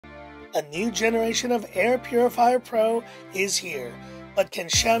A new generation of Air Purifier Pro is here. But can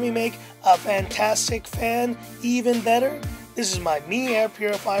Xiaomi make a fantastic fan even better? This is my Mi Air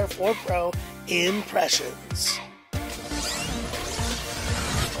Purifier 4 Pro impressions.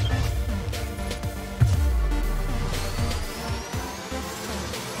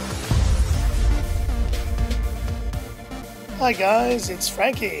 Hi guys, it's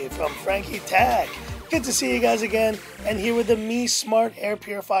Frankie from Frankie Tech. Good to see you guys again, and here with the Mi Smart Air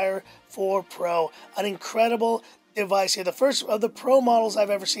Purifier 4 Pro, an incredible device here. The first of the Pro models I've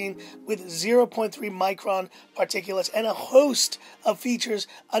ever seen with 0.3 micron particulates and a host of features.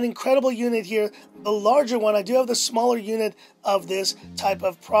 An incredible unit here. The larger one, I do have the smaller unit of this type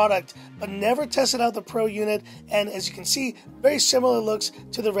of product, but never tested out the Pro unit, and as you can see, very similar looks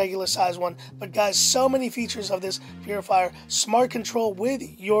to the regular size one. But guys, so many features of this purifier: smart control with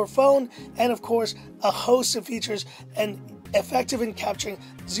your phone, and of course a host of features, and effective in capturing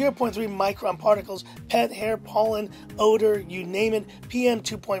 0.3 micron particles, pet hair, pollen, odor, you name it, PM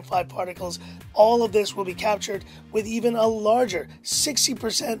 2.5 particles. All of this will be captured with even a larger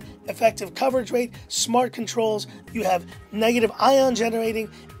 60% effective coverage rate, smart controls. You have negative ion generating,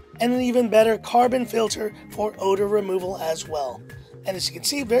 and an even better carbon filter for odor removal as well. And as you can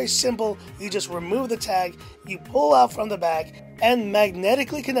see, very simple. You just remove the tag, you pull out from the back, and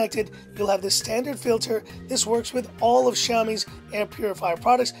magnetically connected, you'll have this standard filter. This works with all of Xiaomi's air purifier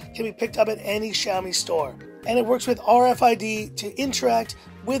products, can be picked up at any Xiaomi store. And it works with RFID to interact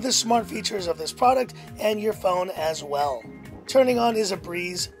with the smart features of this product and your phone as well. Turning on is a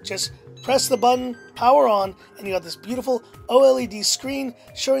breeze. Just press the button, power on, and you got this beautiful OLED screen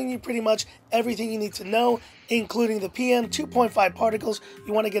showing you pretty much everything you need to know, including the PM 2.5 particles.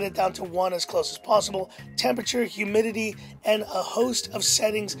 You want to get it down to 1 as close as possible, temperature, humidity, and a host of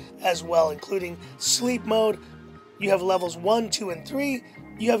settings as well, including sleep mode. You have levels 1, 2, and 3.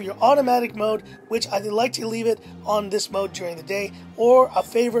 You have your automatic mode, which I like to leave it on this mode during the day, or a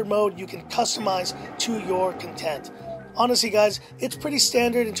favorite mode you can customize to your content. Honestly guys, it's pretty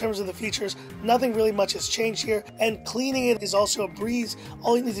standard in terms of the features. Nothing really much has changed here, and cleaning it is also a breeze.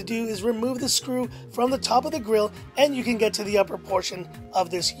 All you need to do is remove the screw from the top of the grill and you can get to the upper portion of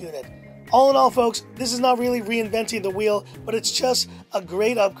this unit. All in all folks, this is not really reinventing the wheel, but it's just a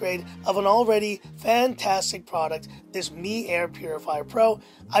great upgrade of an already fantastic product, this Mi Air Purifier Pro.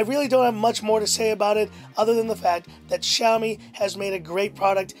 I really don't have much more to say about it other than the fact that Xiaomi has made a great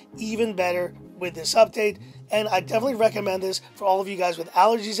product even better with this update, and I definitely recommend this for all of you guys with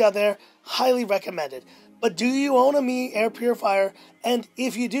allergies out there. Highly recommend it. But do you own a Mi Air Purifier? And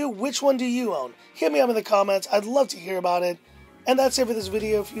if you do, which one do you own? Hit me up in the comments. I'd love to hear about it. And that's it for this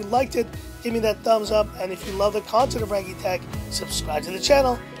video. If you liked it, give me that thumbs up. And if you love the content of Frankie Tech, subscribe to the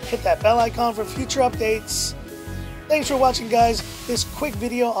channel. Hit that bell icon for future updates. Thanks for watching, guys. This quick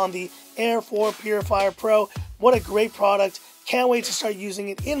video on the Air 4 Purifier Pro. What a great product. Can't wait to start using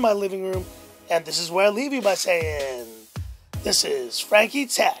it in my living room. And this is where I leave you by saying, this is Frankie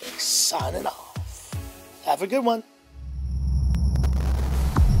Tech signing off. Have a good one.